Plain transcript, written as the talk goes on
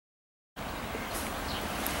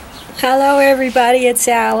Hello everybody, it's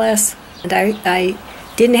Alice. And I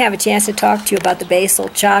didn't have a chance to talk to you about the basal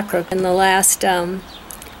chakra in the last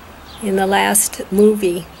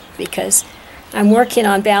movie because I'm working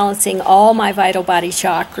on balancing all my vital body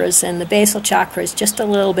chakras, and the basal chakra is just a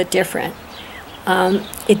little bit different.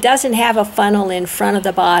 It doesn't have a funnel in front of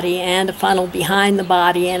the body and a funnel behind the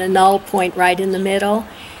body and a null point right in the middle.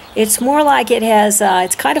 It's more like it has,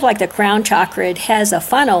 it's kind of like the crown chakra. It has a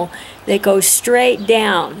funnel that goes straight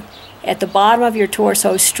down at the bottom of your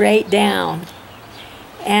torso, straight down.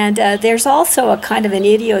 And there's also a kind of an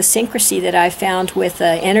idiosyncrasy that I found with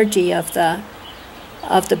the energy of the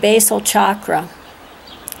basal chakra.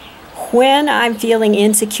 When I'm feeling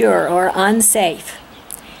insecure or unsafe,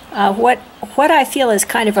 what I feel is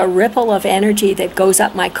kind of a ripple of energy that goes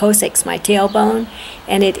up my coccyx, my tailbone,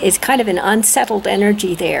 and it is kind of an unsettled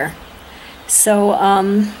energy there.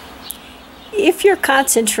 So if you're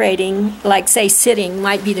concentrating, like say sitting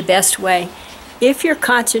might be the best way, if you're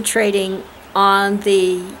concentrating on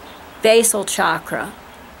the basal chakra,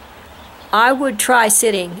 I would try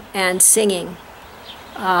sitting and singing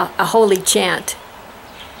a holy chant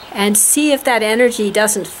and see if that energy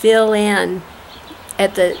doesn't fill in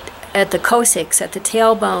at the coccyx, at the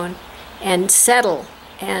tailbone, and settle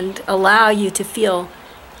and allow you to feel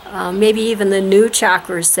maybe even the new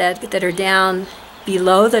chakras that are down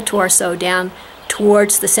below the torso, down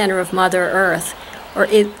towards the center of Mother Earth, or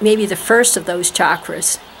maybe the first of those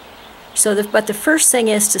chakras. But the first thing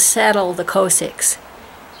is to settle the coccyx,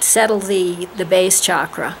 settle the base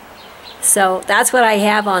chakra. So that's what I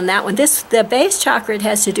have on that one. The base chakra, it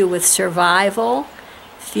has to do with survival,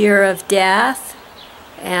 fear of death,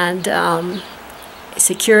 and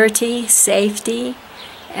security, safety.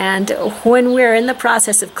 And when we're in the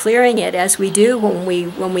process of clearing it, as we do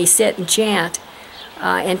when we sit and chant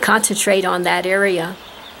and concentrate on that area,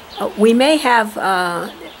 we may have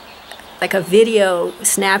like a video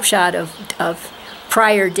snapshot of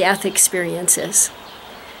prior death experiences,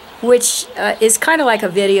 which is kind of like a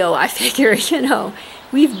video. I figure,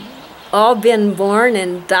 we've all been born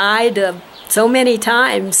and died so many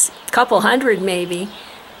times, a couple hundred maybe,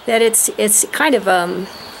 that it's kind of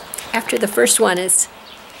after the first one it's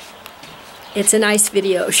a nice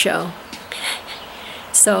video show.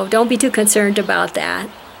 So don't be too concerned about that.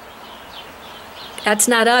 That's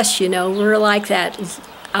not us, we're like that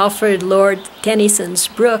Alfred Lord Tennyson's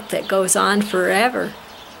brook that goes on forever.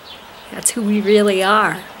 That's who we really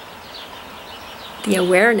are. The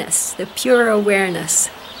awareness, the pure awareness,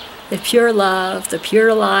 the pure love, the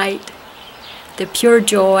pure light, the pure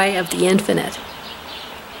joy of the infinite.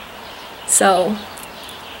 So,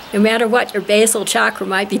 no matter what your basal chakra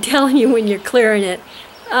might be telling you when you're clearing it,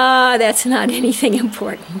 that's not anything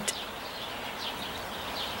important.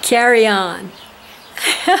 Carry on.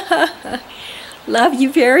 Love you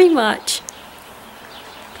very much.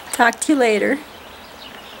 Talk to you later.